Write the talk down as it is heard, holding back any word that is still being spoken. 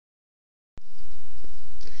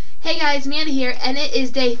Hey guys, Amanda here, and it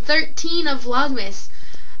is day 13 of Vlogmas.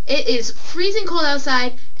 It is freezing cold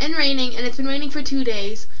outside and raining, and it's been raining for 2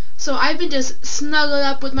 days. So I've been just snuggled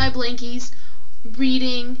up with my blankies,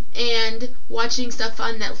 reading and watching stuff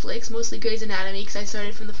on Netflix, mostly Grey's Anatomy, because I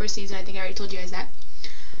started from the first season. I think I already told you guys that.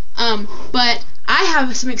 But I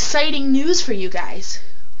have some exciting news for you guys.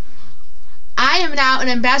 I am now an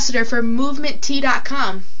ambassador for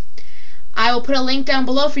Movementee.com. I will put a link down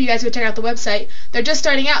below for you guys to go check out the website. They're just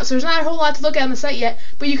starting out, so there's not a whole lot to look at on the site yet,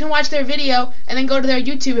 but you can watch their video and then go to their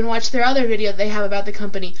YouTube and watch their other video that they have about the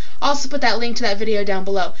company. I'll also put that link to that video down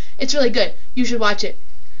below. It's really good. You should watch it.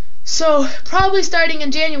 So, probably starting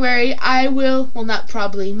in January, I will, well, not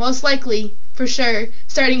probably, most likely, for sure,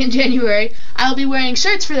 starting in January, I'll be wearing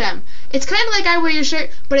shirts for them. It's kind of like I wear your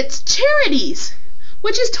shirt, but it's charities,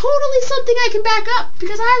 which is totally something I can back up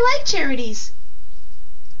because I like charities.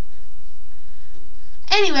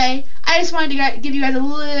 Anyway, I just wanted to give you guys a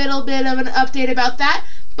little bit of an update about that,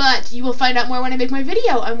 but you will find out more when I make my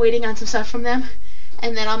video. I'm waiting on some stuff from them,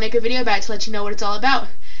 and then I'll make a video about it to let you know what it's all about.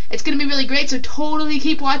 It's going to be really great, so totally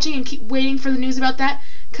keep watching and keep waiting for the news about that,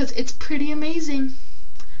 because it's pretty amazing.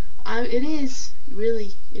 It is.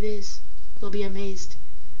 Really, it is. You'll be amazed.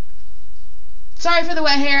 Sorry for the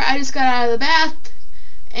wet hair. I just got out of the bath,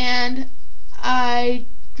 and I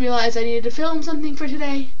realized I needed to film something for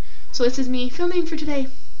today. So this is me filming for today.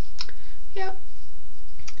 Yep.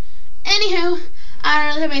 Anywho, I don't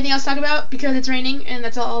really have anything else to talk about because it's raining and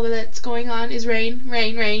that's all that's going on is rain,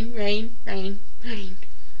 rain, rain, rain, rain, rain.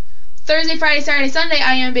 Thursday, Friday, Saturday, Sunday,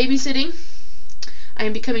 I am babysitting. I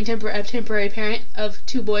am becoming a temporary parent of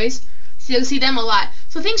 2 boys. So you'll see them a lot.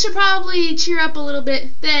 So things should probably cheer up a little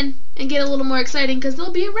bit then and get a little more exciting because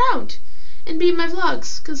they'll be around and be in my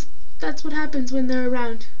vlogs because that's what happens when they're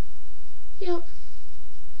around. Yep.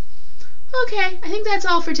 Okay, I think that's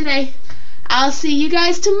all for today. I'll see you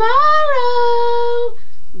guys tomorrow.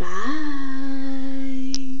 Bye.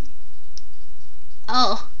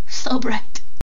 Oh, so bright.